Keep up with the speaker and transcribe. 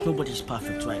Nobody's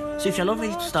perfect, right? So if you're not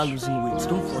ready to start losing weight,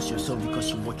 don't force yourself because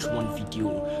you watch one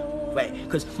video, right?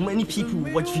 Because many people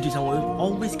watch videos and we're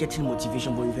always getting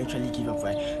motivation but eventually give up,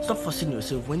 right? Stop forcing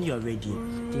yourself. When you're ready,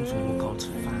 things will work out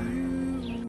fine.